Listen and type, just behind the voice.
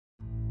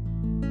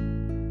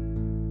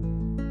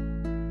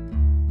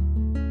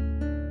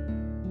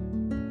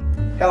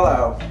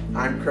Hello,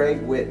 I'm Craig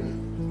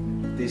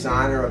Whitten,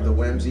 designer of the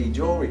Whimsy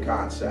jewelry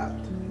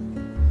concept.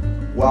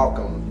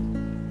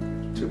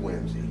 Welcome to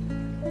Whimsy.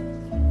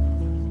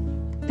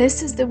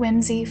 This is the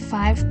Whimsy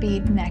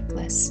 5-bead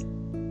necklace.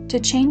 To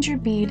change your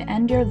bead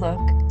and your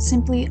look,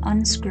 simply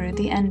unscrew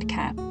the end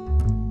cap.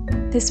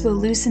 This will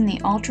loosen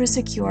the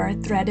ultra-secure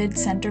threaded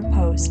center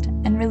post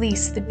and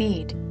release the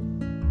bead.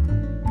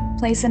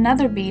 Place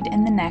another bead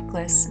in the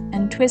necklace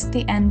and twist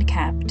the end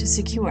cap to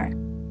secure.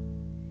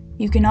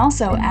 You can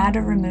also add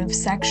or remove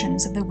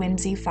sections of the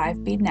Whimsy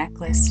 5-bead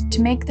necklace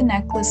to make the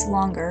necklace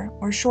longer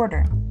or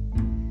shorter.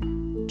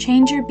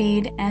 Change your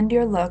bead and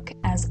your look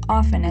as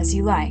often as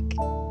you like.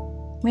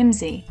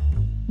 Whimsy,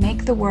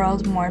 make the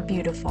world more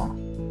beautiful.